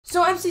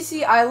So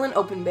MCC Island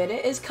Open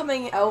Beta is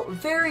coming out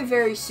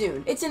very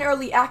soon. It's in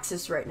early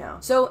access right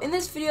now. So in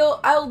this video,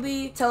 I'll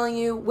be telling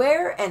you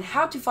where and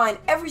how to find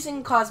every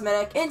single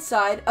cosmetic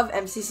inside of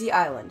MCC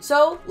Island.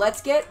 So let's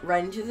get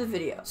right into the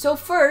video. So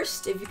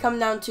first, if you come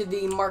down to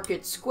the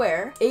market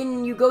square,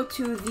 and you go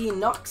to the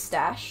Nox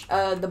stash,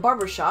 the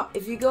barber shop,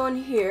 if you go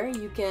in here,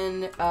 you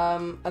can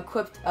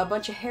equip a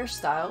bunch of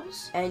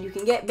hairstyles, and you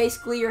can get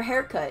basically your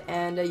haircut,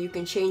 and you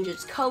can change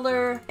its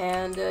color,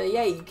 and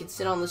yeah, you can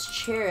sit on this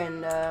chair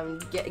and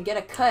get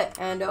a cut.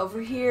 And over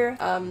here,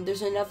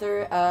 there's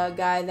another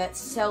guy that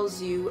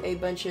sells you a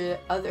bunch of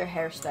other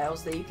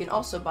hairstyles that you can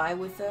also buy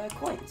with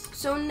coins.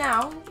 So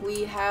now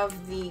we have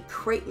the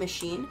crate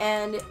machine,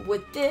 and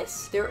with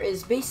this, there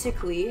is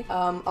basically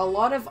a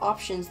lot of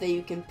options that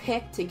you can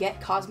pick to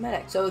get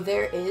cosmetics. So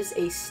there is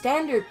a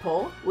standard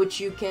pull, which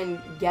you can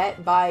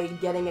get by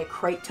getting a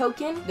crate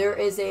token. There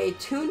is a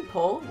tune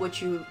pull, which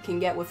you can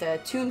get with a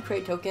tune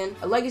crate token,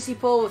 a legacy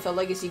pull with a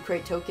legacy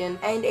crate token,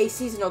 and a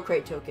seasonal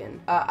crate token.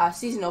 A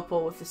seasonal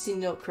pull with a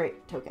seasonal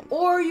crate token.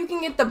 Or you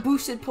can get the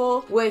boosted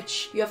pull,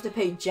 which you have to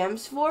pay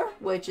gems for,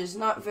 which is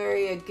not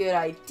very a good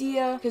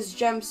idea, because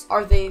gems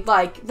are the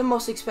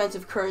most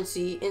expensive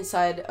currency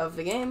inside of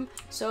the game.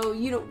 So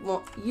you don't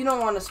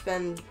want to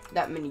spend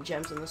that many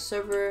gems on the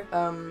server.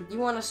 You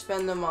want to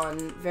spend them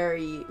on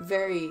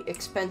very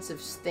expensive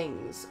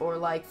things, or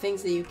like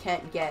things that you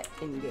can't get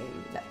in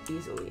game that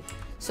easily.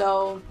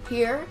 So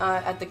here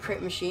at the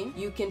crate machine,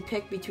 you can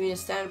pick between a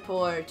standard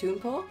pull or a tune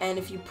pull, and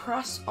if you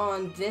press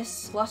on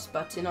this plus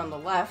button on the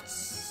left,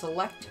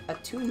 select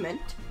attunement,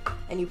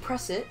 and you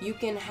press it, you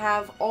can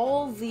have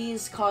all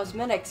these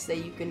cosmetics that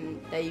you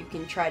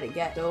can try to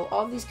get. So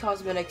all these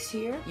cosmetics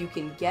here you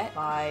can get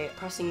by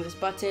pressing this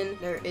button.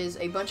 There is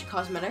a bunch of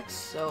cosmetics.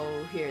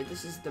 So here,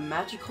 this is the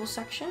magical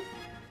section.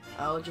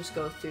 I'll just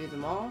go through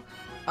them all.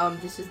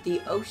 This is the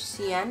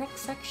oceanic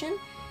section.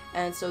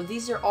 And so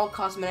these are all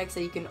cosmetics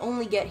that you can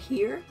only get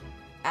here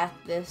at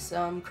this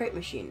crate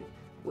machine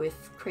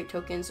with crate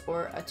tokens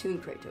or attune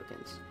crate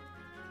tokens.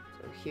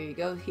 So here you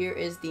go. Here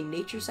is the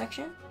nature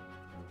section.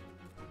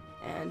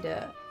 And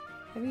I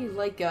really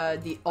like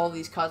all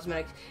these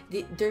cosmetics.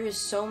 There is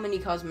so many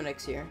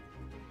cosmetics here.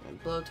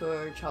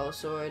 Blowtorch, hollow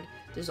sword.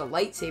 There's a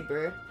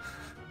lightsaber.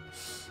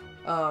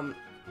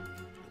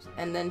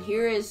 And then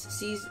here is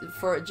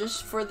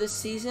just for this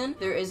season,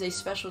 there is a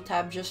special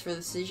tab just for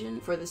the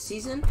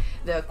season,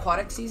 the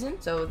aquatic season.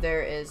 So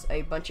there is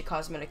a bunch of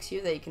cosmetics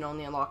here that you can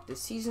only unlock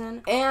this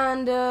season.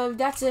 And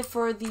that's it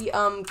for the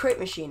crate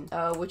machine,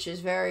 which is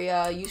very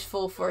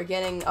useful for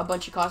getting a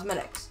bunch of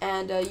cosmetics.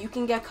 And you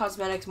can get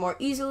cosmetics more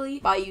easily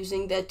by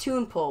using the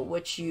tune pull,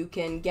 which you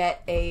can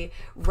get a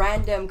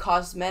random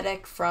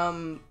cosmetic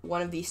from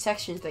one of these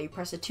sections that you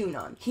press a tune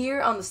on. Here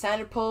on the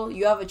standard pull,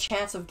 you have a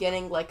chance of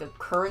getting like a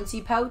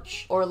currency pouch,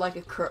 or like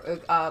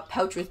a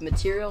pouch with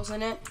materials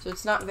in it. So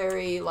it's not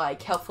very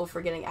helpful for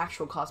getting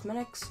actual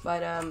cosmetics,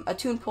 but a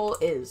tune pull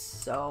is.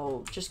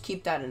 So just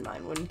keep that in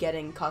mind when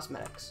getting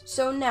cosmetics.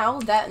 So now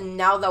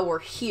that we're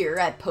here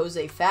at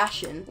Posé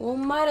Fasion, we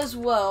might as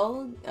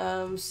well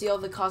see all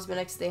the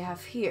cosmetics they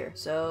have here.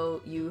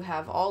 So you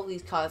have all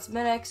these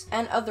cosmetics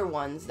and other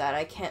ones that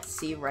I can't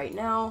see right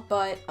now,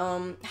 but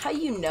how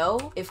you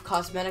know if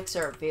cosmetics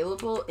are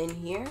available in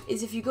here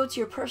is if you go to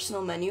your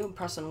personal menu and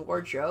press on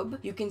wardrobe,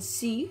 you can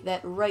see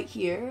that right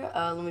here,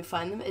 let me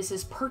find them, it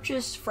says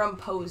purchase from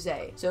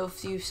Posé. So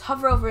if you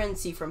hover over and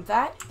see from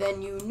that,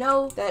 then you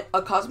know that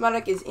a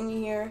cosmetic is in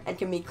here and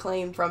can be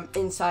claimed from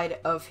inside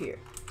of here.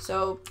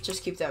 So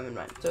just keep them in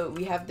mind. So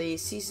we have the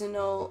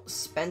seasonal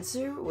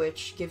Spencer,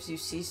 which gives you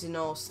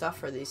seasonal stuff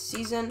for this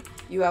season.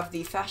 You have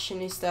the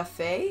Fashionista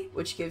Faye,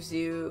 which gives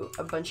you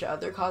a bunch of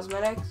other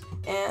cosmetics,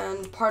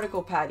 and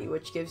Particle Patty,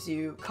 which gives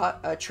you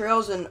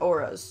trails and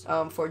auras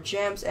for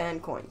gems and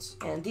coins.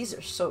 And these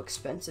are so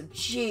expensive.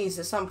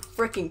 Jesus, I'm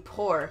freaking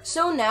poor.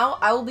 So now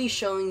I will be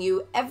showing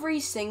you every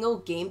single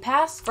game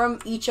pass from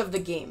each of the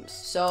games.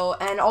 So,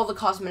 and all the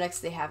cosmetics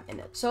they have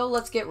in it. So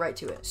let's get right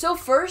to it. So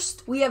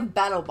first, we have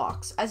Battle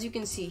Box. As you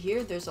can see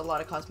here, there's a lot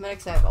of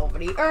cosmetics that I've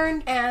already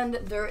earned, and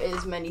there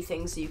is many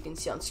things that you can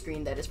see on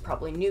screen that is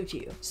probably new to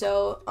you.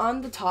 So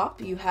on the top,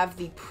 you have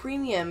the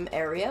premium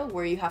area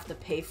where you have to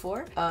pay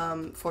for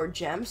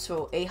gems,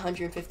 so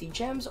 850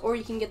 gems, or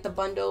you can get the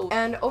bundle.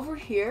 And over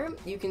here,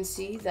 you can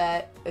see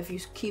that if you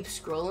keep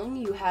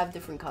scrolling, you have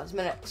different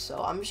cosmetics.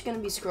 So I'm just gonna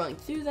be scrolling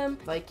through them.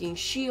 Viking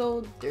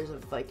shield, there's a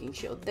Viking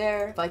shield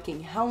there.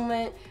 Viking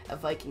helmet, a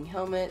Viking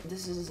helmet.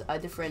 This is a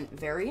different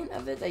variant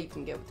of it that you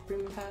can get with the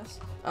premium pass.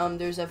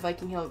 There's a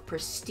Viking helmet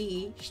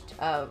prestige,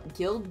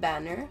 guild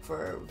banner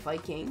for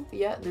Viking.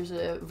 Yeah, there's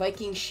a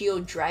Viking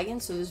shield dragon.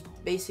 So there's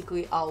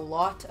basically a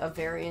lot of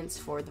variants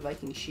for the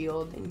Viking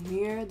shield in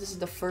here. This is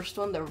the first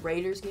one, the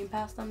Raiders game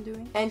pass I'm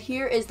doing. And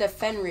here is the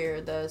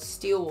Fenrir, the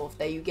steel wolf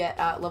that you get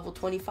at level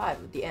 25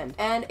 at the end.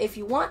 And if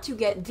you want to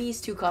get these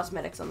two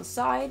cosmetics on the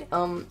side,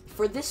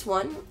 for this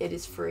one, it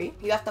is free.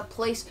 You have to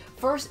place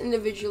first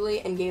individually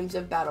in games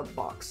of Battle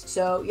Box.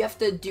 So you have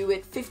to do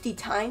it 50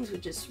 times,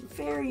 which is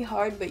very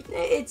hard, but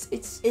it's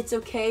it's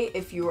okay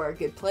if you are a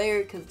good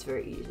player because it's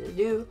very easy to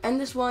do. And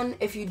this one,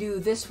 if you do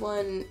this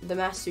one, the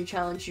Mastery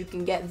Challenge, you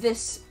can get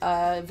this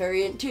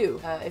variant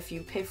too if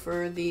you pay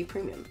for the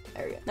premium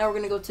area. Now we're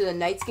gonna go to the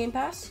Knights Game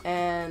Pass,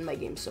 and my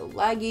game's so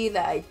laggy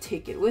that I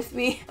take it with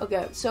me.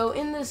 Okay, so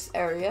in this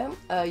area,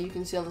 you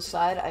can see on the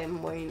side I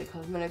am wearing the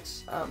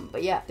cosmetics,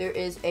 but yeah, there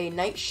is a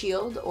Knight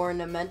Shield or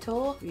an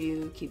Elemental. If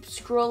you keep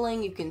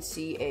scrolling, you can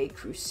see a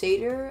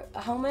Crusader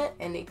helmet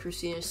and a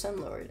Crusader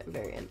Sunlord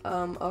variant.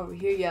 Over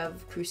here you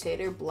have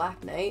Crusader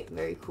Black Knight,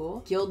 very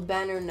cool. Guild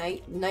Banner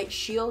Knight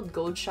Shield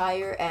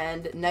Goldshire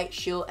and Knight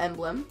Shield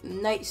emblem,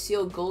 Knight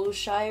Seal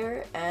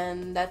Goldshire,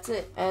 and that's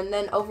it. And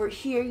then over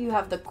here you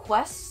have the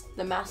quest.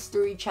 The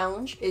Mastery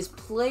Challenge is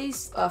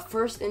placed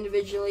first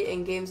individually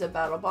in games of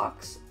Battle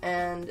Box,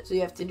 and so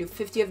you have to do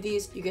 50 of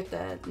these. You get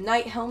the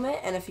Knight Helmet,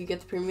 and if you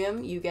get the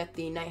premium, you get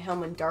the Knight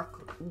Helmet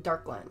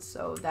Darklands.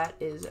 So that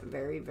is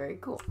very, very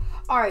cool.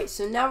 Alright,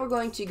 so now we're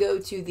going to go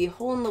to the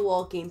Hole in the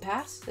Wall Game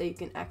Pass that you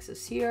can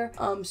access here.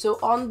 So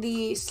on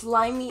the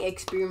Slimy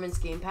Experiments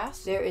Game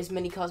Pass, there is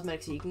many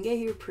cosmetics that you can get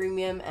here,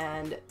 premium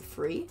and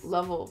free.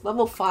 Level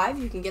 5,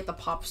 you can get the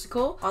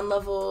Popsicle. On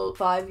level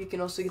 5, you can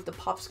also get the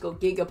Popsicle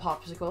Giga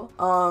Popsicle.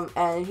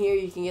 And here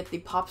you can get the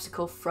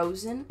Popsicle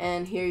Frozen,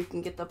 and here you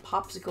can get the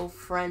Popsicle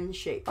Friend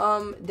Shape.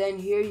 Then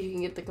here you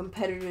can get the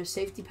Competitor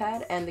Safety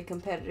Pad and the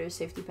Competitor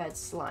Safety Pad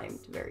Slimed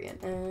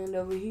variant. And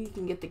over here you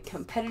can get the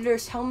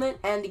Competitor's Helmet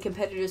and the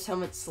Competitor's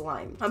Helmet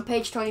Slime. On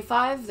page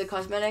 25, the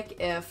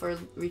cosmetic for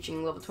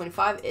reaching level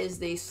 25 is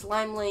the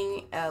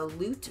Slimeling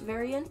Loot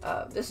variant.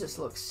 This just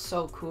looks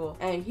so cool.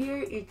 And here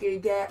you can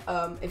get,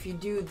 if you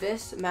do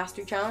this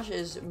Mastery Challenge,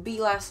 is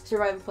be last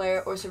surviving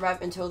player or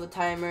survive until the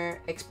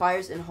timer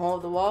expires in Hole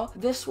of the Wall.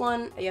 This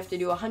one you have to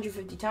do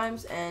 150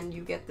 times and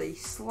you get the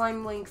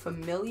Slimeling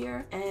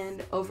Familiar.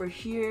 And over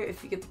here,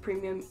 if you get the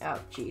premium, oh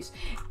jeez.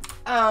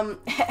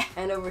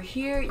 And over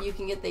here you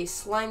can get the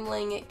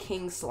Slimeling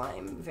King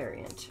Slime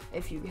variant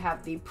if you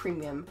have the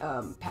premium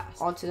pass.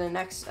 On to the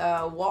next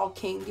Wall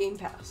King Game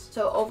Pass.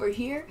 So over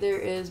here there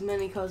is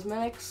many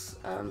cosmetics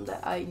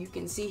that you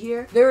can see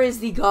here. There is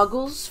the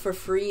goggles for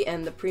free,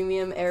 and the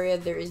premium area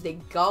there is the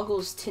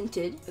goggles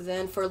tinted.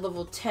 Then for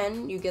level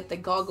 10 you get the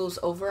goggles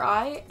over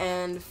eye,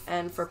 and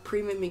for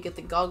premium you get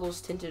the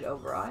goggles tinted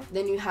over eye.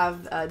 Then you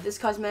have this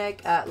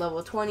cosmetic at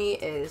level 20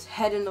 is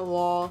Head in the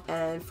Wall,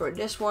 and for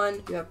this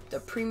one you have the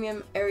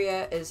premium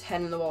area is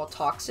Head in the Wall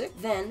Toxic.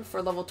 Then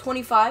for level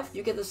 25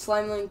 you get the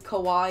Slimeling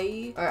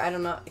Kawaii, or I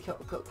don't know,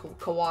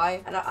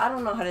 Kawaii. I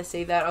don't know how to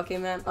say that, okay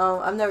man.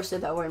 I've never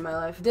said that word in my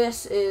life.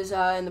 This is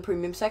in the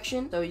premium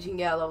section, so you can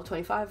get at level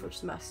 25, which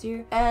is max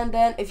tier. And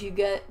then if you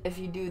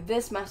do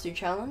this Mastery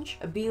Challenge,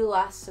 be the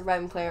last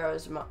surviving player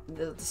is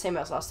the same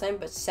as last time,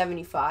 but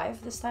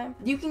 75 this time.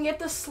 You can get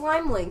the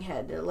Slimeling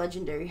Head, the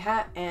legendary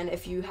hat, and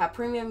if you have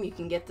premium, you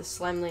can get the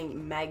Slimeling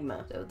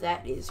Magma. So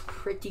that is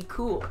pretty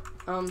cool.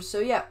 So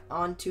yeah,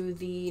 on to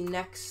the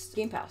next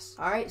Game Pass.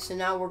 Alright, so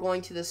now we're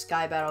going to the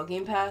Sky Battle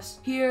Game Pass.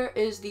 Here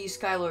is the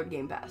Skylord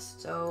Game Pass.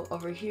 So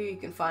over here you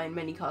can find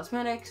many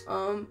cosmetics.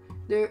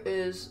 There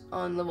is,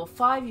 on level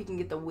 5, you can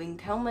get the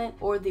Winged Helmet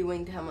or the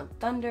Winged Helmet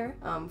Thunder.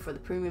 For the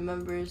premium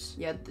members,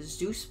 you have the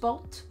Zeus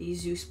Bolt, the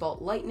Zeus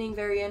Bolt Lightning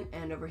variant,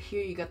 and over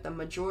here you got the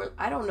Major,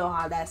 I don't know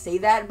how to say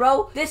that,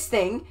 bro, this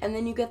thing, and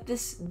then you got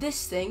this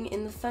thing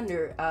in the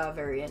Thunder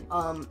variant.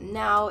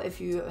 Now, if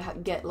you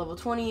get level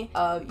 20,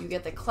 you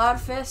get the Cloud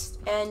Fist,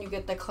 and you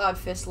get the Cloud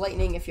Fist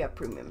Lightning if you have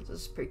premium. So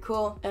this is pretty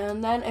cool.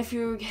 And then if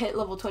you hit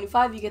level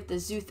 25, you get the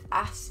Zeus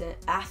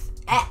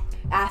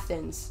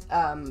Athens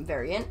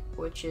variant,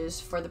 which is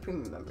for the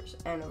premium members.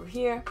 And over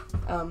here,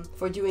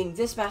 for doing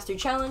this Mastery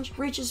Challenge,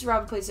 reaches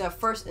survival place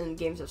first in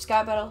games of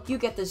Sky Battle, you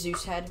get the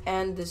Zeus Head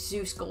and the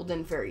Zeus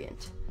Golden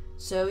variant.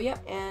 So yeah,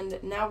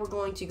 and now we're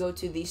going to go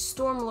to the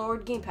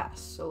Stormlord Game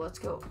Pass. So let's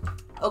go.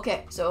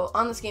 Okay, so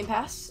on this Game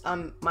Pass,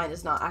 mine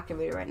is not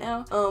activated right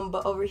now,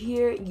 but over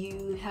here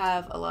you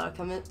have a lot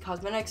of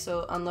cosmetics.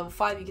 So on level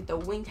 5 you get the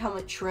Winged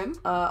Helmet Trim,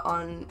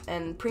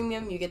 and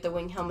premium you get the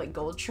Winged Helmet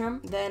Gold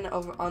Trim. Then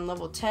over on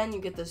level 10 you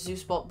get the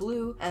Zeus Bolt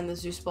Blue and the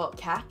Zeus Bolt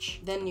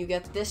Catch. Then you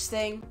get this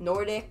thing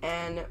Nordic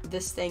and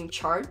this thing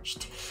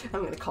Charged.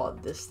 I'm gonna call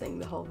it this thing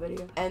the whole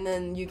video. And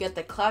then you get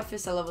the Cloud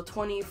Fist at level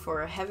 20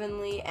 for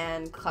Heavenly,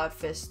 and Cloud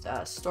Fist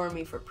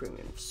Stormy for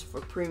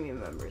premium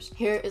members.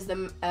 Here is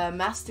the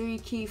Mastery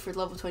Key for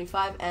level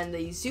 25 and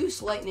the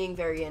Zeus Lightning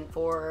variant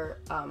for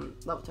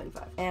level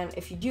 25. And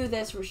if you do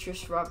this, which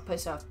is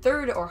place on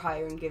 3rd or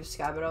higher in Game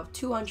Sky Battle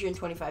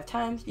 225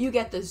 times, you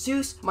get the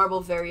Zeus Marble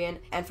variant,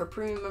 and for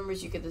premium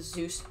members you get the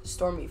Zeus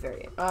Stormy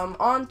variant.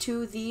 On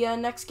to the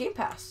next Game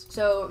Pass.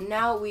 So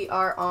now we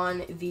are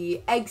on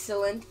the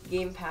Excellent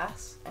Game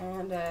Pass,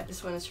 and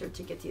this one is for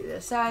to get to the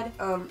other side.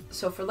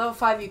 So for level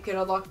 5 you can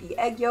unlock the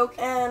Egg Yolk,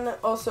 and And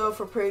also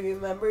for premium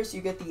members,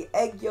 you get the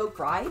egg yolk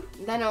ride.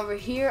 Then over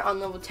here on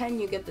level 10,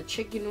 you get the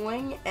chicken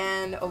wing,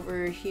 and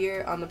over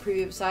here on the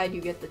premium side,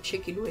 you get the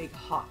chicken wing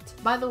hot.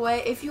 By the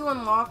way, if you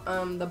unlock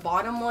the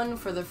bottom one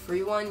for the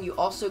free one, you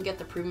also get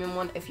the premium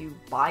one if you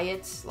buy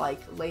it,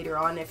 like later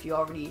on. If you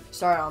already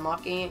start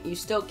unlocking it, you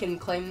still can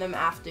claim them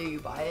after you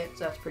buy it,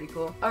 so that's pretty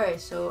cool. Alright,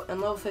 so in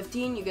level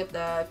 15, you get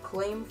the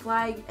claim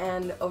flag,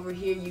 and over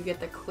here, you get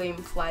the claim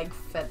flag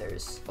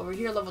feathers. Over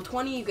here, level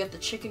 20, you get the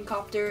chicken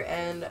copter,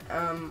 and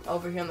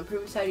over here on the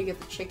premium side, you get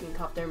the chicken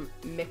copter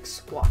mix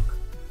squawk.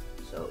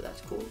 So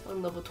that's cool.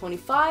 On level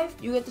 25,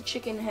 you get the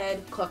chicken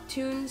head, cluck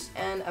tunes,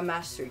 and a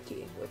mastery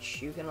key,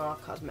 which you can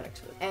unlock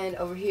cosmetics with. And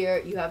over here,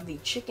 you have the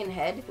chicken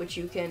head, which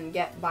you can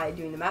get by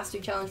doing the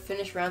mastery challenge,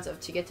 finish rounds up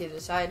to get to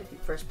the side in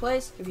first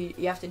place. If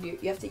you have to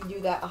do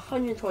that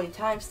 120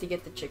 times to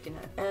get the chicken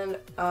head.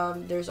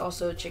 And there's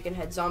also a chicken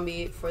head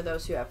zombie for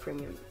those who have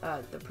premium,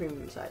 the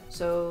premium side.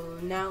 So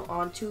now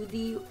on to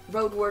the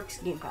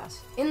Roadworks Game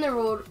Pass. In the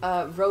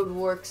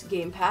Roadworks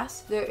Game Pass,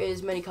 there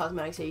is many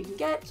cosmetics that you can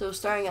get. So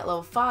starting at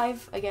level 5.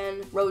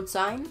 Again, road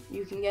sign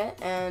you can get,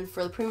 and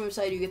for the premium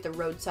side you get the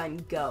road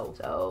sign go,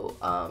 so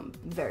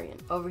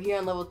variant. Over here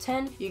on level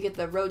 10 you get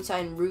the road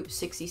sign route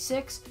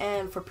 66,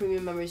 and for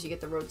premium members you get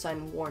the road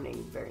sign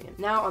warning variant.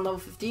 Now on level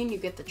 15 you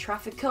get the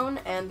traffic cone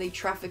and the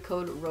traffic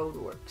code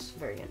roadworks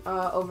variant.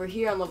 Over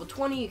here on level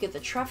 20 you get the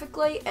traffic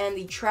light and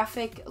the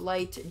traffic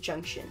light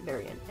junction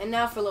variant. And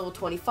now for level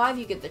 25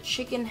 you get the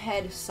chicken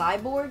head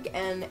cyborg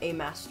and a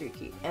mastery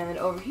key. And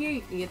over here you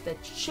can get the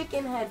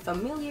chicken head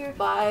familiar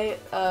by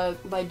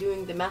doing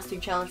the mastery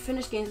challenge,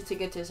 finish games to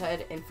get to his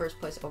head in first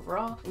place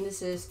overall. And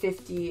this is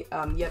 50,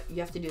 you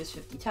have to do this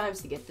 50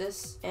 times to get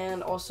this.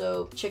 And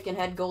also chicken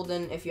head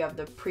golden if you have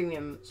the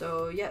premium.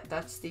 So yeah,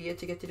 that's the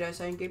to get to the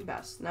side Game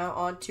Pass. Now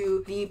on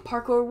to the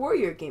Parkour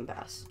Warrior Game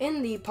Pass.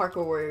 In the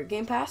Parkour Warrior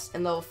Game Pass,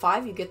 in level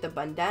 5 you get the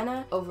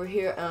bandana. Over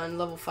here on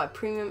level 5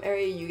 premium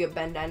area you get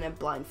bandana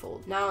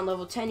blindfold. Now on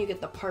level 10 you get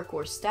the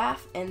parkour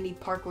staff and the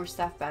parkour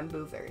staff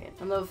bamboo variant.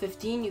 On level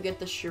 15 you get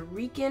the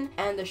shuriken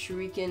and the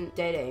shuriken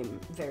dead aim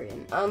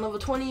variant. On level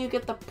 20 you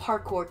get the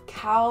parkour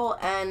cowl,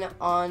 and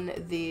on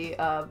the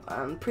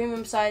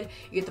premium side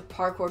you get the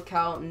parkour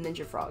cowl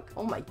ninja frog.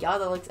 Oh my god,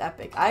 that looks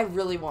epic. I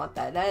really want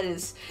that.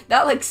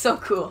 That looks so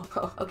cool.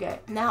 Okay,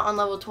 now on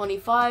level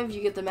 25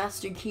 you get the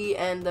master key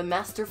and the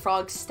master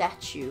frog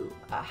statue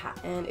hat.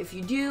 And if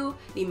you do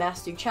the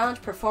mastery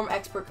challenge, perform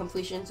expert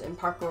completions in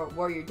Parkour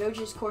Warrior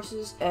Dojo's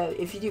courses,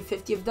 if you do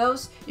 50 of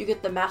those you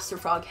get the master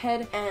frog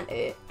head, and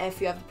if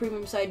you have the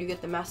premium side you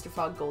get the master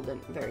frog golden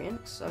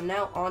variant. So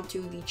now on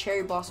to the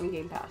cherry blossom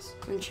Game Pass.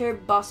 In Cherry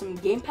Blossom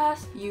Game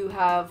Pass, you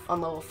have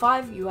on level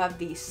 5 you have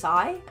the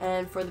Sai,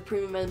 and for the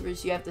premium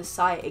members you have the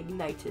Sai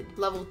Ignited.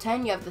 Level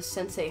 10 you have the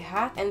Sensei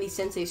hat and the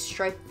Sensei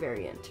Stripe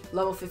variant.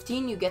 Level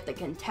 15 you get the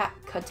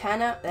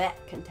katana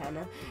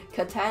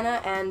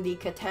and the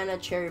Katana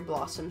Cherry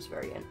Blossoms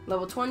variant.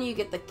 Level 20 you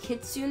get the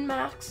Kitsune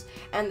masks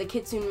and the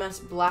Kitsune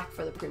mask black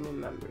for the premium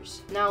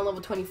members. Now on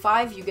level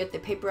 25 you get the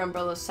Paper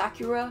Umbrella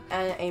Sakura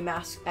and a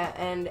mask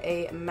and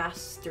a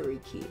mastery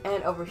key.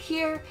 And over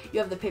here you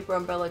have the Paper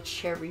Umbrella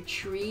Cherry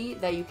Tree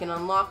that you can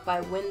unlock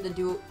by win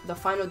the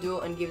final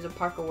duel and Games of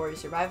Parkour Warrior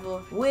Survival,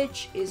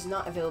 which is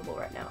not available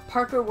right now.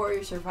 Parkour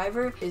Warrior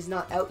Survivor is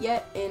not out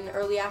yet in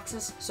early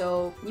access,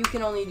 so you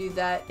can only do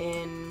that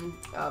in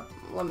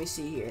let me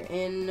see here,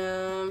 in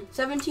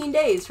 17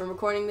 days from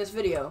recording this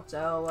video.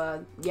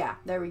 So yeah,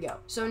 there we go.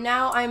 So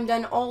now I'm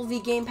done all the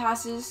game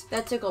passes.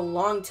 That took a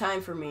long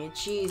time for me.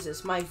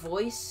 Jesus, my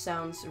voice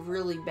sounds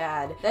really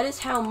bad. That is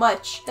how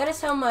much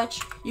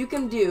you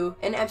can do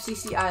in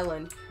MCC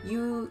Island.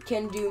 You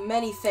can do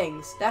many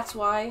things. That's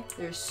why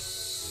there's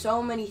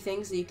so many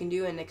things that you can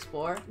do and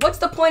explore. What's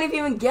the point of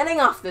even getting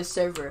off this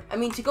server? I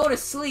mean, to go to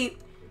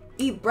sleep,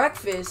 eat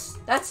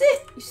breakfast, that's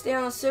it. You stay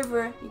on the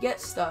server, you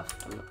get stuff.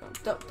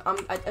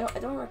 I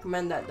don't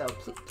recommend that though.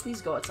 Please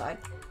go outside.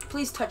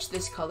 Please touch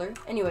this color.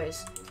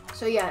 Anyways,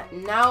 so yeah,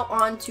 now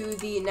on to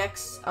the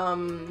next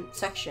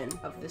section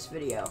of this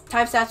video.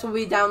 Timestamps will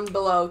be down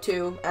below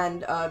too,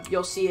 and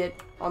you'll see it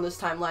on this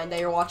timeline that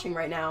you're watching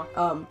right now.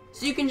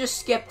 So you can just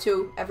skip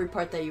to every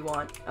part that you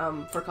want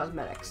for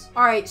cosmetics.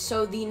 Alright,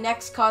 so the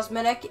next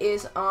cosmetic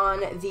is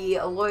on the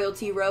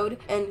loyalty road,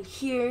 and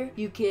here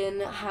you can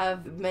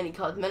have many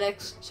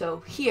cosmetics.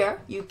 So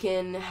here you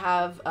can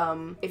have,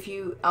 if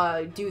you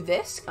do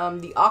this,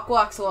 the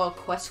Aqua Axolotl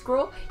quest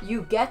scroll,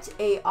 you get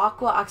a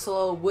Aqua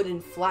Axolotl wooden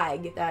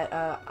flag that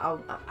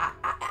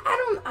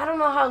I don't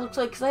know how it looks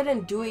like because I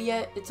didn't do it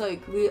yet. It's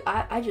like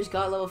I just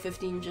got level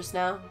 15 just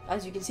now.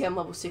 As you can see, I'm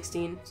level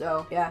 16.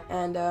 So yeah,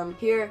 and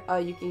here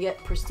you can get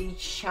prestige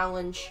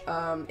challenge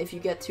if you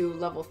get to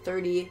level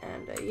 30,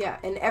 and yeah,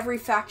 in every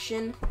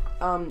faction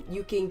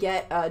you can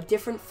get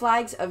different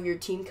flags of your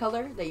team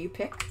color that you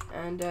pick.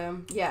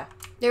 And yeah.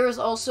 There is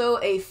also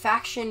a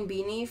faction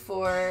beanie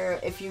for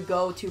if you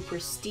go to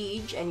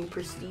Prestige and you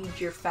prestige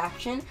your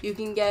faction. You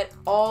can get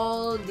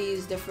all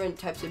these different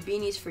types of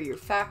beanies for your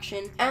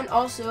faction. And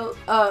also,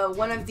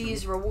 one of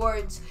these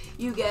rewards,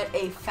 you get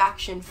a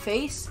faction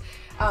face.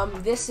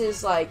 This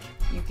is like,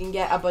 you can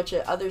get a bunch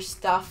of other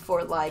stuff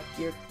for like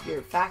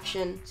your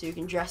faction, so you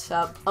can dress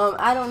up.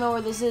 I don't know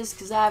where this is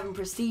because I haven't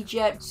prestige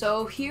yet.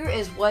 So here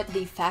is what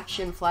the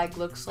faction flag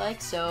looks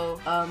like. So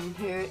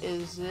here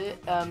is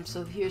it.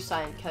 So here's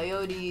Cyan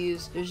Coyotes.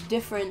 There's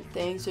different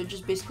things. So it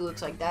just basically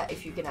looks like that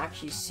if you can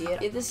actually see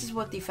it. Yeah, this is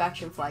what the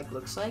faction flag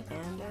looks like.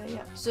 And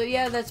yeah. So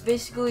yeah, that's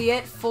basically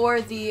it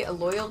for the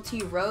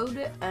loyalty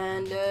road.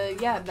 And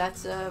yeah,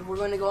 that's we're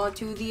going to go on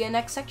to the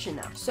next section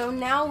now. So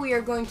now we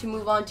are going to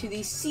move on to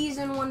the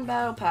Season 1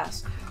 Battle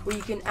Pass, where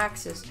you can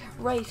access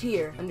right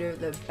here under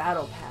the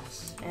Battle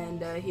Pass.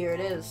 And here it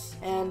is.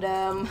 And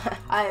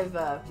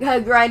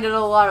I've grinded a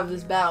lot of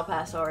this Battle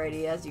Pass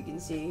already, as you can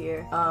see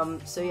here.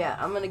 So yeah,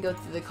 I'm gonna go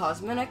through the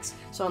cosmetics.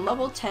 So on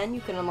level 10,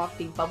 you can unlock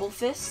the Bubble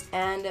Fist,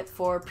 and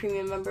for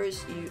premium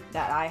members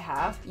that I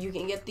have, you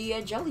can get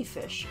the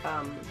Jellyfish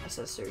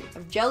accessory,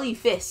 Jelly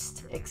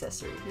Fist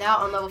accessory. Now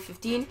on level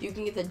 15, you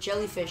can get the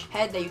Jellyfish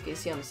head that you can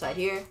see on the side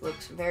here.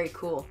 Looks very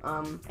cool.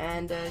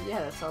 And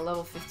yeah, that's our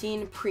level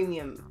 15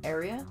 premium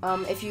area.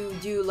 If you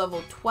do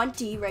level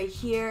 20 right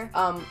here,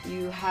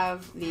 you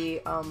have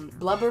the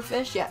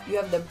Blubberfish. Yeah, you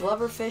have the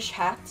Blubberfish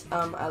hat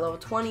at level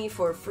 20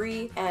 for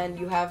free, and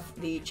you have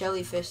the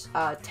Jellyfish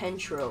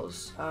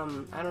tendrils.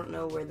 I don't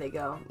know where they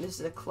go. This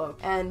is a cloak,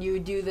 and you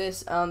do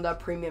this on the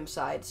premium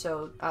side.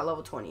 So at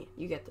level 20,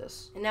 you get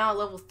this. And now at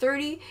level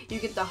 30, you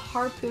get the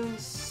Harpoon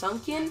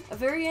Sunken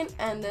variant,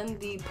 and then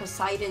the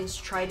Poseidon's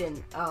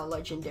Trident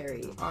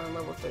legendary on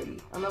level 30.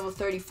 On level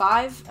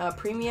 35,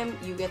 premium,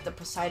 you get the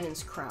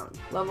Poseidon's Crown.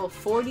 Level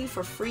 40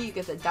 for free, you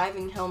get the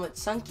Diving Helmet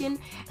Sunken,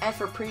 and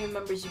for premium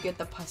members, you get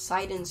the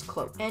Poseidon's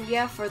Cloak. And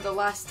yeah, for the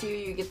last tier,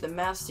 you get the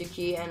Master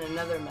Key and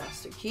another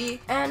Master Key.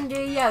 And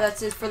yeah,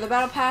 that's it for the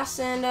Battle Pass,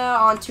 and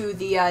on to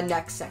the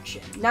next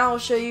section. Now I'll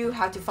show you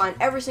how to find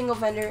every single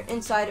vendor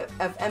inside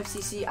of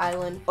MCC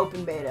Island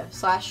Open Beta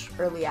 /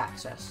 Early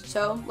Access.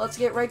 So let's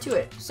get right to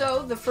it.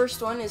 So the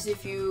first one is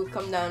if you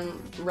come down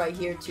right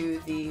here to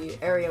the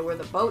area where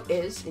the boat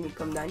is, and you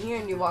come down here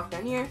and you walk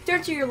down here,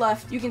 turn to your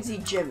left, you can see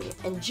Jimmy.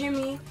 And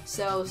Jimmy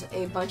sells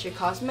a bunch of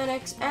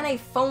cosmetics and a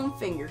foam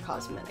finger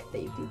cosmetic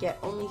that you can get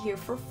only here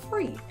for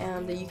free.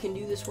 And you can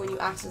do this when you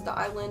access the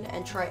island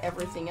and try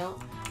everything out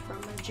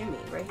from Jimmy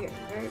right here.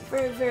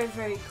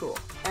 Very cool.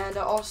 And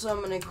also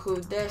I'm gonna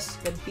include this,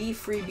 the Be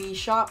Free Bee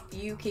shop.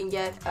 You can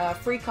get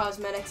free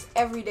cosmetics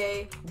every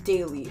day,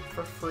 daily,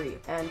 for free.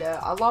 And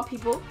a lot of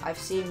people I've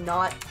seen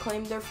not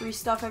claim their free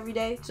stuff every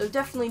day, so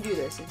definitely do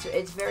this.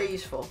 It's very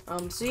useful.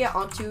 So yeah,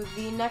 on to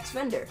the next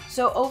vendor.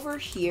 So over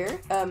here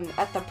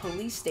at the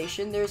police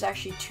station, there's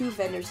actually 2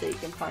 vendors that you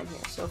can find here.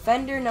 So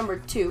vendor number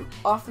 2,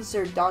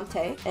 Officer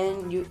Dante,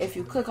 and if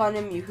you click on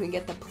him, you can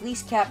get the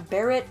police cap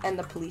Barrett and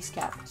the police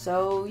cap.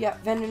 So yeah,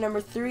 vendor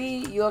number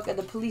 3, you look at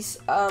the police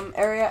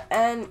area,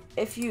 and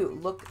if you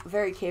look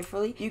very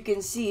carefully, you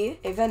can see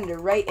a vendor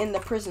right in the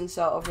prison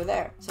cell over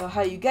there. So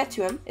how you get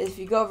to him is if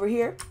you go over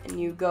here and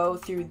you go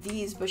through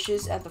these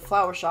bushes at the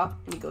flower shop,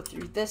 and you go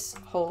through this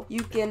hole,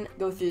 you can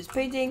go through this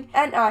painting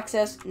and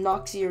access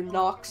Noxy or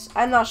Nox.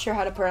 I'm not sure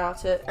how to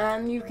pronounce it.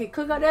 And you can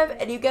click on him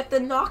and you get the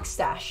Nox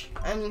stash,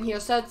 and he'll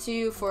sell it to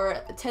you for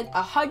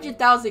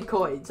 100,000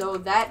 coins. So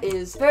that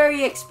is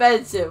very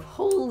expensive.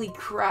 Holy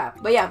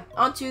crap. But yeah,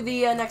 on to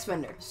the next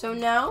vendor. So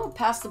now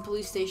past the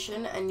police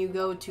station and you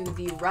go to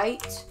the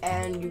right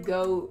and you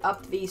go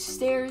up these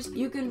stairs,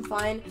 you can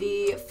find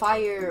the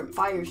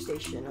fire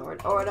station or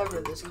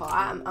whatever this is called.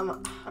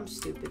 I'm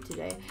stupid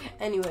today.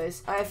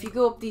 Anyways, if you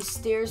go up these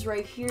stairs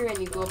right here and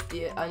you go up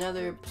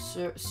another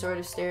sort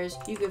of stairs,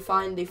 you can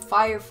find the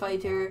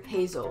firefighter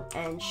Hazel,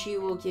 and she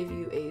will give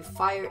you a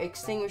fire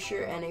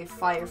extinguisher and a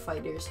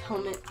firefighter's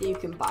helmet that you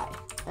can buy.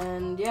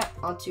 And yeah,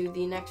 on to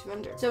the next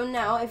vendor. So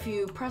now if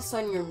you press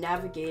on your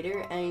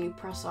navigator and you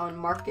press on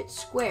Market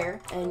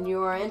Square and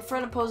you are in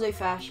front of Posé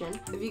Fasion,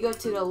 if you go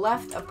to the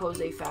left of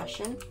Posé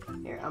Fasion,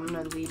 here, I'm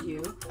gonna lead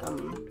you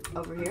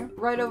over here.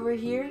 Right over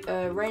here,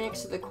 right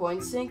next to the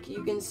coin sink,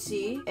 you can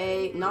see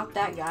not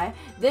that guy,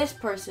 this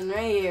person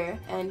right here,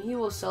 and he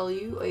will sell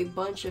you a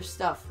bunch of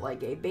stuff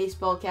like a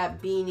baseball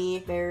cap,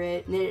 beanie,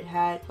 Barrett, knitted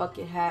hat,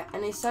 bucket hat,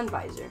 and a sun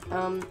visor.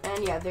 And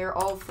yeah, they're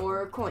all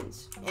for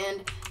coins.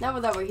 And now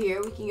that we're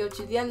here, we can go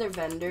to the other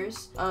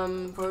vendors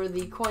for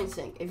the coin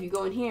sink. If you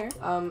go in here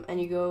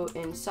and you go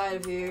inside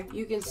of here,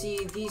 you can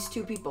see these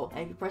 2 people,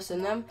 and if you press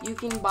on them, you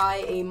can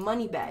buy a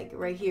money bag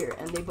right here,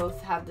 and they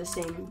both have the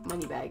same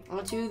money bag.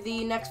 On to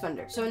the next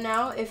vendor. So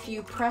now if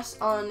you press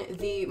on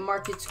the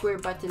Market Square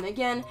button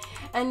again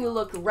and you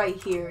look right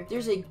here,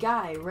 there's a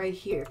guy right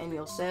here, and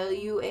he'll sell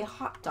you a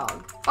hot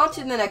dog. On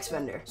to the next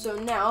vendor. So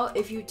now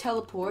if you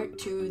teleport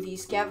to the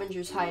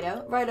scavenger's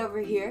hideout right over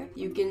here,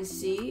 you can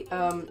see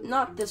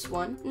not this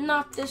one, not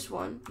not this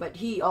one, but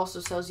he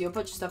also sells you a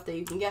bunch of stuff that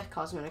you can get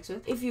cosmetics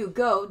with. If you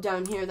go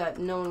down here that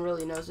no one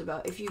really knows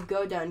about, if you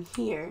go down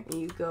here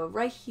and you go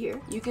right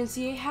here, you can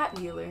see a hat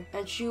dealer,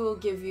 and she will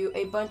give you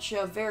a bunch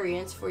of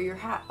variants for your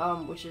hat,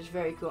 which is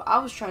very cool. I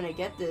was trying to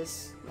get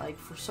this like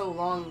for so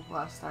long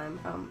last time,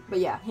 but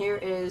yeah, here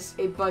is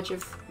a bunch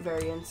of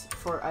variants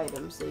for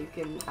items that you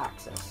can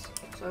access.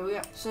 So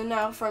yeah, so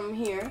now from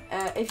here,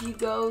 if you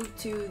go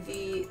to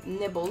the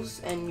nibbles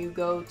and you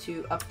go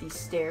to up these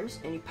stairs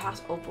and you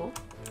pass Opal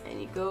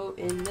and you go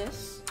in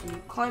this and you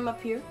climb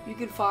up here, you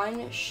can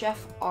find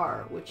Chef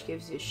R, which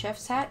gives you a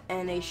chef's hat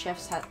and a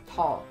chef's hat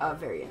tall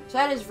variant. So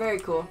that is very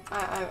cool.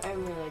 I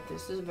really like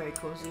this. This is very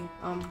cozy.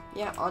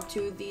 Yeah, on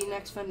to the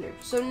next vendor.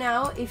 So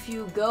now if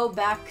you go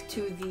back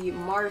to the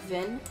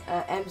Marvin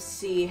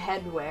MC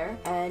headwear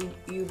and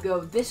you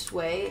go this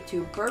way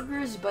to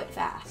Burgers But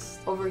Fast.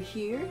 Over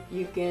here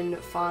you can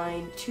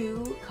find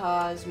two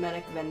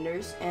cosmetic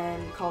vendors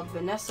and called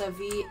Vanessa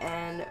V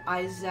and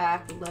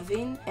Isaac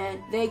Levine,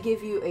 and they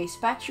give you a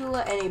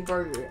spatula and a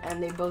burger,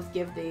 and they both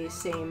give the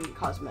same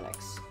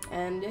cosmetics.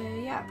 And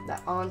yeah,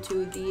 on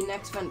to the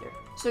next vendor.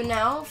 So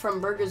now from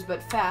Burgers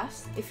But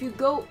Fast, if you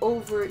go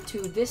over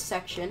to this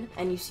section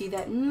and you see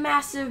that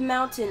massive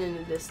mountain in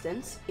the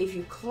distance, if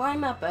you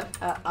climb up it,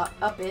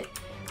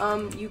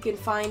 you can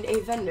find a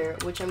vendor,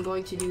 which I'm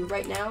going to do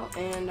right now,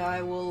 and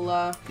I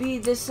will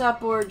speed this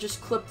up or just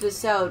clip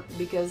this out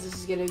because this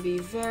is going to be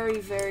very,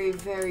 very,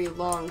 very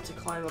long to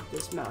climb up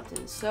this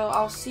mountain. So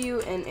I'll see you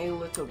in a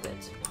little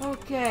bit.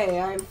 Okay,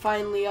 I'm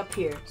finally up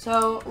here.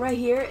 So right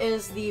here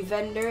is the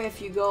vendor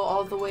if you go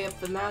all the way up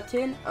the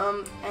mountain,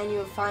 and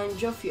you'll find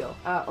Jofio,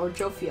 or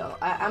Jofio.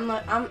 I'm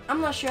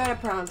not sure how to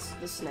pronounce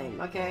this name,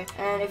 okay?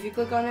 And if you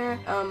click on her,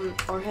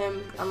 or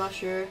him, I'm not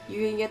sure,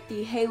 you can get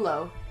the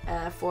halo.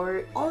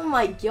 For, oh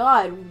my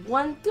god,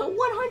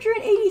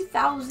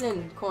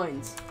 180,000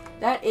 coins.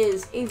 That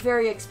is a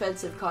very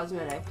expensive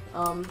cosmetic.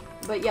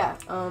 But yeah,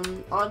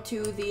 on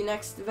to the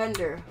next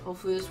vendor.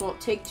 Hopefully this won't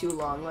take too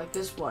long like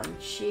this one.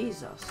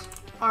 Jesus.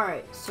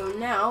 Alright, so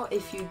now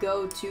if you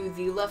go to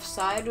the left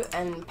side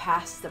and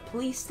past the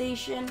police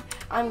station,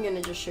 I'm gonna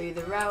just show you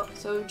the route.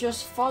 So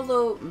just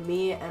follow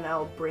me and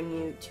I'll bring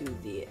you to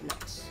the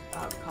next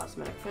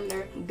cosmetic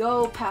vendor.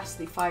 Go past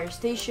the fire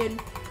station,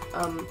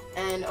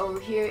 and over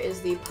here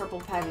is the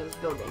Purple Pandas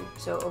building.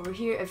 So over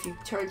here, if you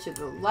turn to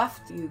the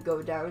left, you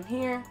go down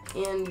here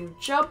and you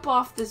jump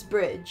off this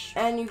bridge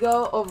and you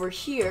go over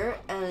here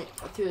and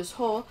through this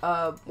hole,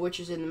 which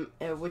is in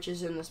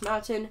this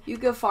mountain. You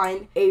can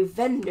find a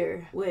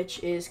vendor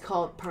which is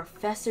called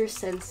Professor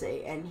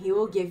Sensei, and he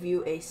will give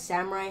you a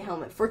samurai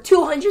helmet for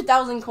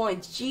 200,000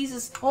 coins.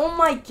 Jesus, oh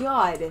my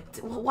god,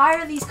 why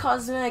are these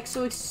cosmetics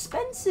so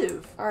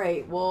expensive?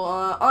 Alright,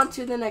 well, on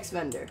to the next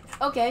vendor.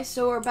 Okay,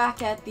 so we're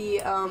back at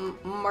the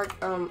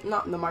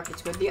not in the market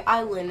square, the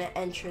island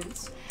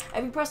entrance.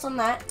 If you press on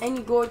that and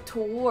you go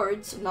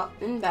towards, not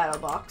in battle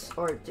box,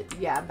 or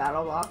yeah,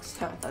 battle box,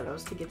 I thought it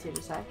was to get to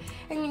the side,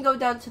 and you go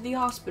down to the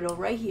hospital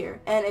right here,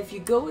 and if you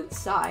go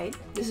inside,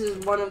 this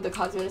is one of the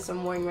cosmetics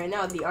I'm wearing right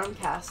now, the arm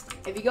cast.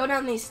 If you go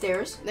down these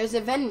stairs, there's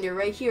a vendor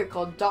right here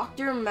called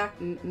Dr.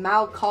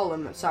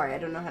 Malcolm. Sorry, I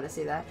don't know how to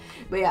say that,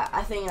 but yeah,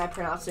 I think I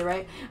pronounced it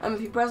right.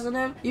 If you press on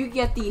him, you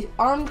get the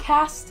arm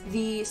cast,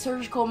 the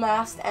surgical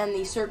mask, and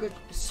the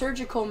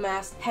surgical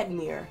mask head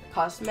mirror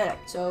cosmetic.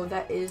 So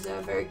that is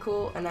very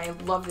cool, and I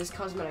love this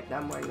cosmetic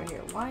that I'm wearing right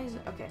here. Why is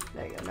it? Okay,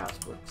 there you go, now it's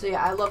blue. So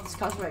yeah, I love this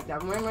cosmetic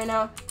that I'm wearing right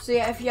now. So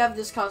yeah, if you have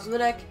this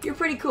cosmetic, you're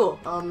pretty cool.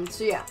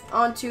 So yeah,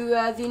 on to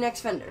the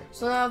next vendor.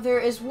 So now there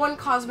is one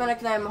cosmetic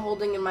that I'm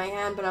holding in my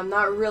hand, but I'm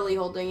not really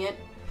holding it.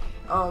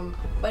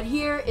 But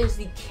here is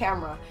the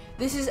camera.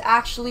 This is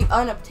actually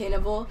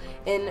unobtainable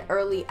in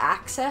early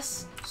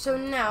access. So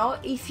now,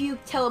 if you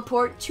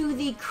teleport to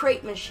the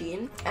crate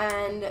machine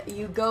and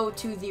you go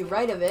to the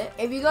right of it,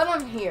 if you go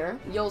down here,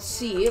 you'll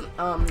see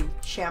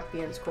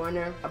Champion's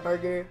Corner, a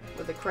burger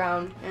with a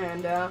crown,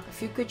 and a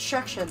few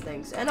construction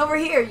things. And over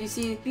here, you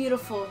see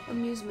beautiful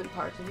amusement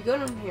parks. If you go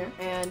down here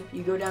and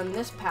you go down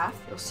this path,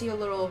 you'll see a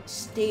little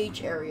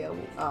stage area.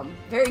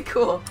 Very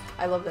cool.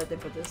 I love that they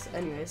put this.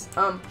 Anyways,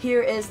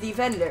 here is the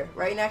vendor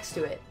right next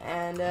to it,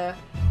 and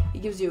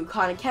it gives you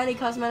cotton candy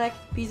cosmetic,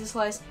 pizza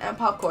slice, and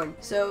popcorn.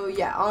 So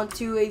yeah, on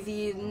to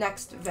the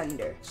next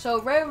vendor.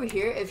 So right over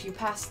here, if you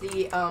pass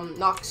the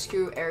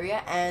noxcrew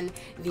area and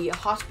the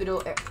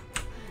hospital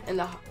and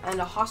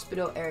the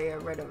hospital area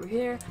right over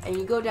here, and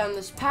you go down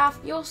this path,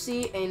 you'll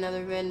see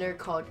another vendor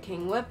called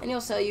King Whip, and he'll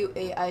sell you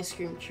a ice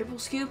cream triple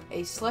scoop,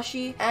 a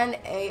slushie, and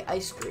a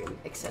ice cream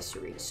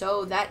accessory.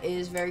 So that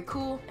is very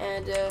cool,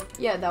 and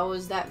yeah, that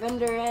was that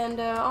vendor, and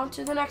on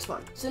to the next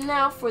one. So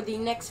now for the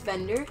next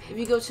vendor, if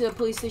you go to the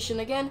police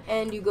station again,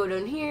 and you go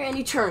down here, and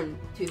you turn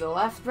to the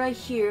left, right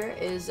here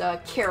is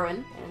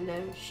Karen, and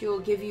and she will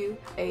give you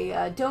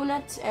a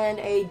donut and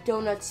a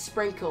donut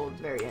sprinkled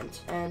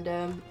variant.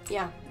 And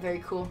yeah,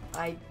 very cool.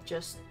 I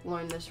just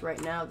learned this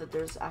right now that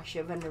there's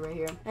actually a vendor right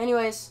here.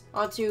 Anyways,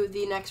 on to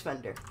the next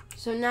vendor.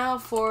 So now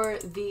for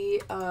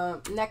the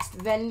next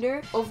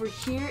vendor over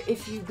here,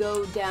 if you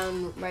go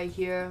down right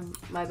here,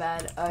 my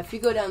bad, if you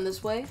go down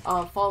this way,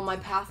 follow my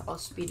path. I'll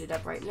speed it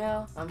up right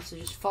now. So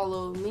just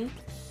follow me.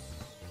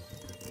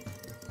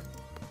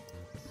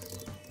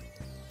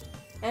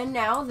 And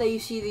now that you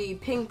see the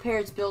Pink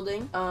Parrots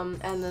building,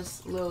 and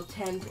this little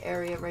tent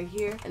area right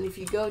here, and if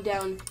you go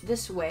down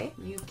this way,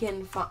 you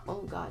can find,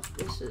 oh god,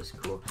 this is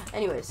cool.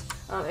 Anyways,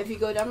 if you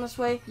go down this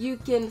way, you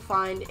can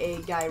find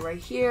a guy right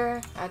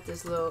here at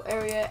this little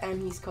area,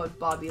 and he's called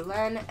Bobby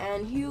Lan,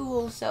 and he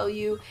will sell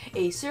you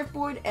a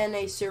surfboard and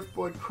a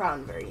surfboard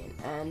crown variant,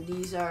 and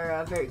these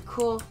are very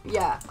cool.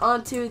 Yeah,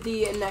 on to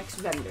the next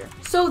vendor.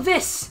 So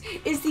this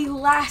is the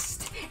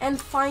last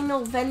and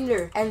final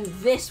vendor, and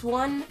this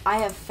one I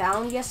have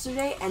found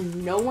yesterday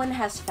and no one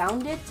has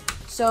found it,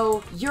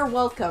 so you're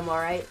welcome. All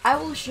right, I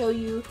will show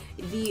you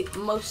the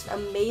most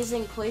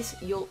amazing place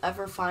you'll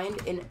ever find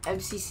in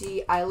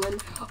MCC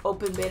Island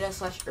open beta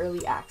 /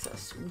 early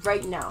access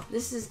right now.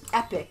 This is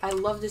epic. I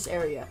love this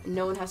area.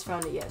 No one has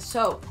found it yet.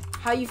 So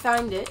how you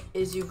find it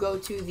is you go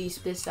to this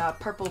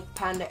purple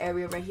panda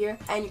area right here,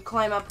 and you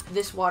climb up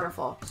this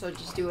waterfall. So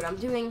just do what I'm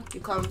doing. You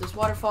climb up this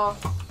waterfall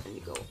and you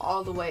go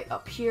all the way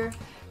up here.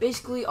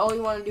 Basically, all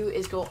you want to do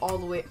is go all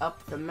the way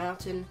up the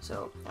mountain.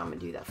 So I'm gonna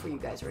do that for you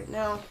guys right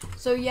now.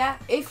 So yeah,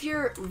 if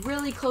you're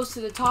really close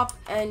to the top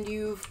and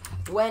you've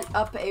went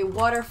up a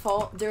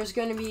waterfall, there's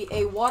gonna be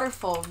a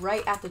waterfall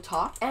right at the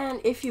top.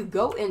 And if you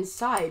go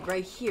inside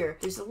right here,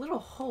 there's a little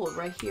hole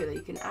right here that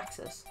you can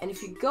access. And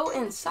if you go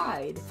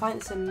inside,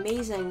 find this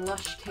amazing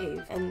lush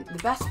cave. And the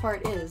best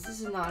part is,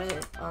 this is not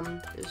it.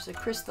 There's a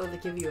crystal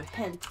that gives you a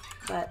hint.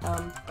 But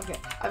okay,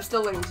 I'm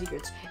still learning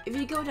secrets. If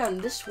you go down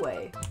this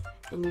way,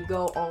 and you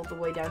go all the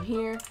way down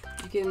here,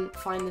 you can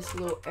find this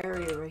little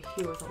area right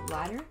here with a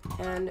ladder.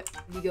 And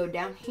if you go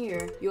down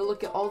here, you'll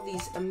look at all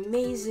these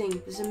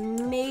this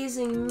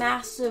amazing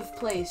massive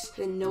place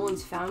that no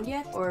one's found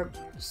yet, or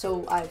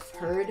so I've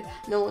heard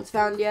no one's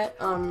found yet.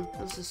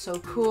 This is so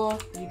cool.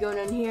 If you go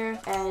down here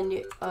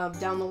and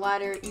down the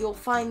ladder, you'll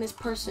find this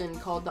person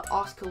called the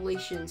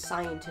Oscillation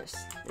Scientist.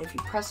 And if you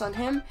press on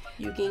him,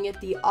 you can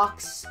get the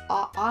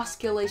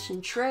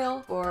Oscillation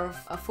Trail for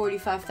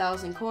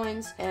 45,000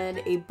 coins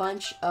and a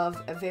bunch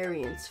of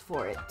variants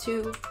for it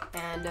too.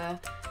 And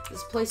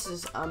this place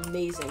is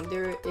amazing.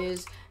 There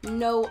is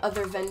no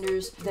other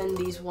vendors than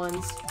these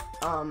ones.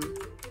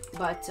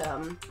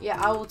 Yeah,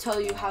 I will tell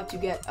you how to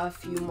get a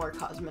few more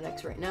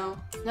cosmetics right now.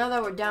 Now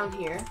that we're down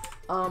here,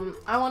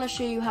 I want to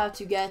show you how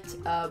to get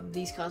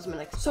these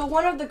cosmetics. So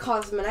one of the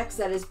cosmetics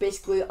that is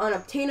basically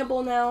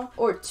unobtainable now,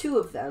 or two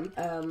of them,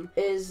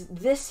 is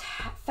this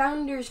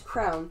Founder's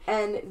Crown.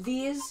 And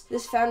this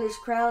Founder's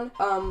Crown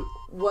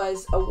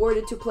was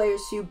awarded to players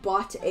who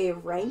bought a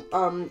rank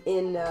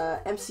in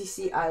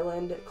MCC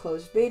Island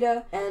closed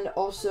beta. And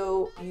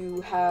also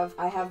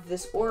I have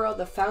this aura,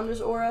 the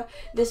Founder's Aura.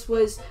 This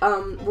was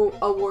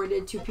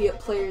awarded to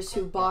players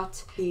who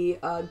bought the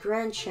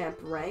Grand Champ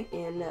rank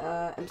in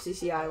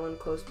MCC Island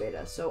closed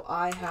beta. So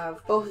I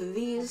have both of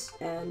these,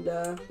 and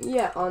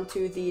yeah, on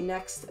to the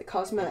next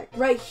cosmetic.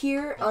 Right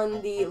here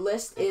on the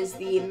list is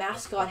the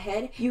Mascot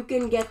Head. You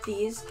can get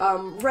these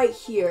right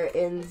here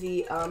in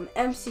the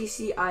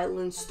MCC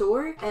Island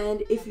store,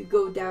 and if you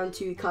go down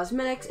to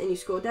cosmetics and you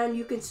scroll down,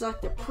 you can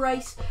select the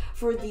price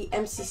for the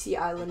MCC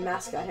Island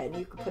Mascot Head.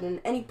 You can put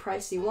in any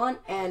price you want,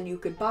 and you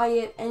could buy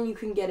it, and you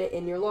can get it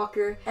in your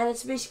locker, and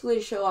it's basically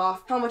to show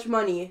off how much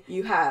money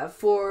you have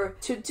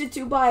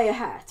to buy a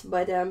hat.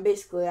 But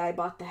basically I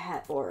bought the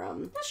hat for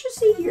let's just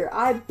see here,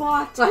 I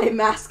bought my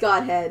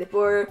Mascot Head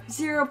for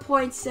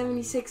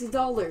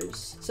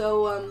 $0.76.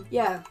 So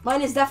yeah,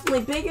 mine is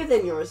definitely bigger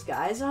than yours,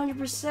 guys,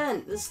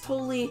 100%. This is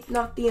totally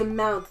not the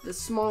amount, the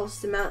smallest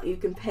amount you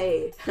can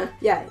pay.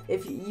 Yeah,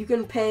 if you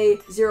can pay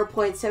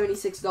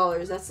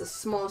 $0.76, that's the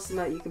smallest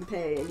amount you can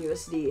pay in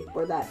USD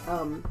for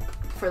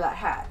that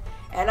hat.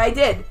 And I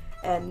did,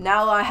 and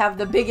now I have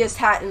the biggest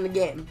hat in the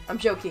game. I'm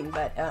joking,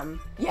 but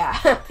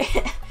yeah.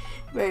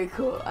 Very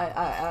cool.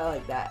 I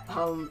like that.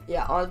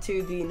 Yeah, on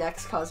to the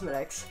next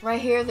cosmetics.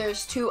 Right here,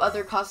 there's two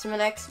other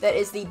cosmetics. That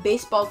is the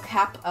baseball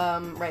cap,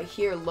 right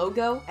here,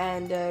 logo.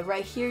 And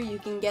right here, you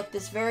can get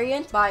this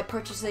variant by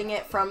purchasing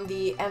it from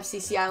the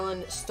MCC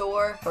Island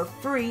store for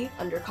free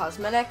under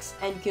cosmetics.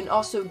 And you can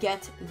also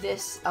get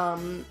this,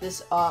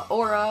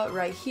 aura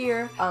right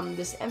here,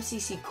 this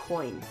MCC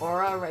coin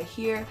aura right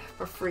here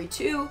for free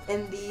too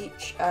in the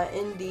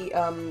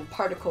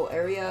particle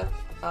area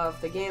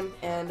of the game.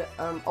 And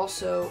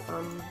also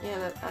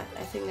yeah,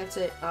 I think that's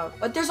it.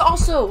 But there's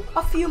also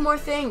a few more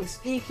things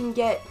that you can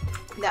get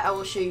that I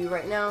will show you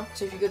right now.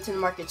 So if you go to the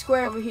market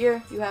square over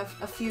here, you have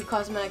a few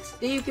cosmetics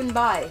that you can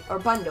buy, or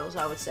bundles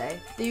I would say,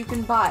 that you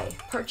can buy,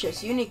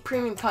 purchase unique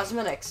premium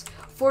cosmetics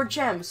for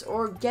gems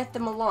or get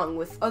them along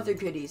with other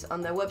goodies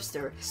on the web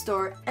store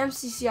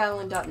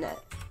mccisland.net.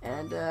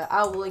 And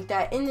I will link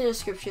that in the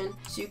description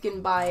so you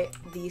can buy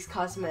these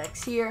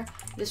cosmetics here.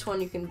 This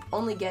one you can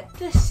only get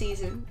this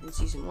season, in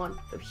season 1.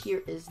 So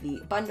here is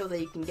the bundle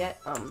that you can get.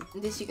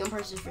 This you can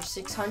purchase for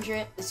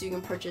 600. This you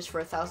can purchase for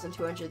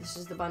 1,200. This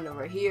is the bundle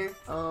right here.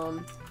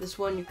 This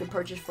one you can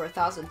purchase for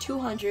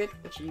 1,200,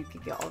 which you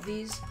could get all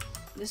these.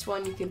 This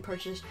one you can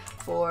purchase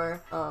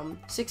for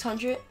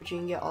 600, which you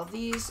can get all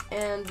these,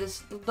 and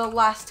the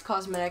last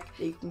cosmetic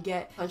that you can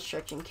get,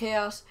 Construction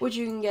Chaos, which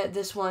you can get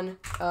this one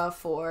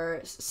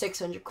for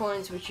 600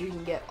 coins, which you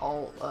can get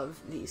all of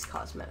these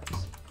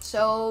cosmetics.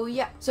 So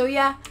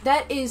yeah,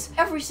 that is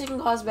every single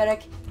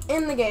cosmetic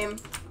in the game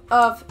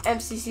of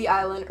MCC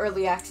Island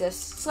Early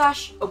Access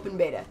 / Open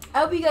Beta. I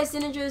hope you guys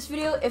did enjoy this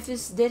video. If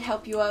this did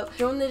help you out,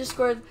 join the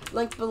Discord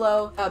link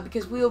below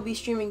because we will be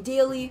streaming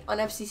daily on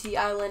MCC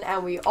Island,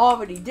 and we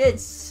already did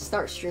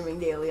start streaming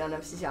daily on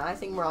MCC Island. I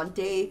think we're on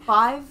day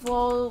 5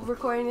 while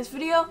recording this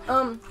video.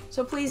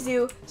 So please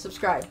do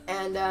subscribe.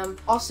 And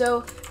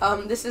also,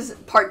 this is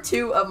part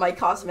 2 of my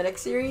cosmetic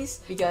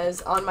series,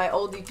 because on my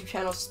old YouTube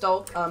channel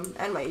Stulk,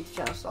 and my YouTube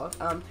channel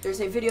Stulk, there's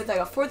a video that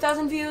got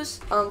 4,000 views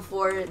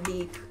for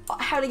the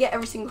how to get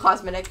every single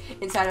cosmetic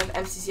inside of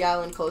MCC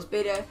Island closed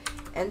beta,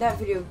 and that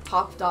video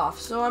popped off,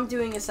 so I'm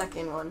doing a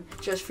second one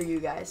just for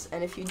you guys.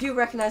 And if you do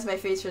recognize my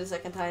face for the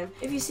second time,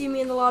 if you see me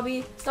in the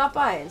lobby, stop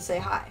by and say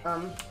hi.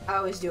 I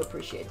always do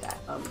appreciate that.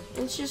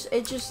 It's just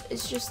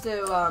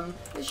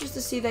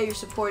to see that you're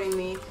supporting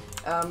me,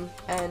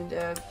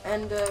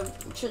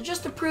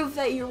 just to prove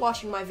that you're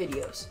watching my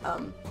videos.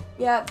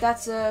 Yeah,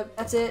 that's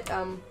it.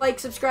 Like,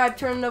 subscribe,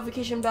 turn on the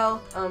notification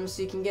bell,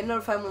 so you can get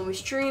notified when we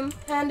stream.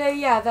 And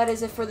yeah, that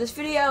is it for this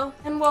video.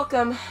 And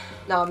welcome.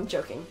 No, I'm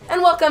joking.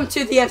 And welcome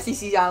to the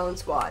MCC Island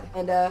Squad.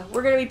 And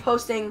we're gonna be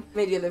posting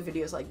many other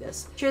videos like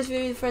this. Cheers for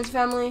you, friends,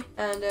 family,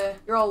 and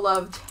you're all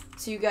loved.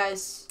 See you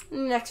guys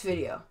in the next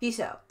video. Peace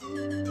out.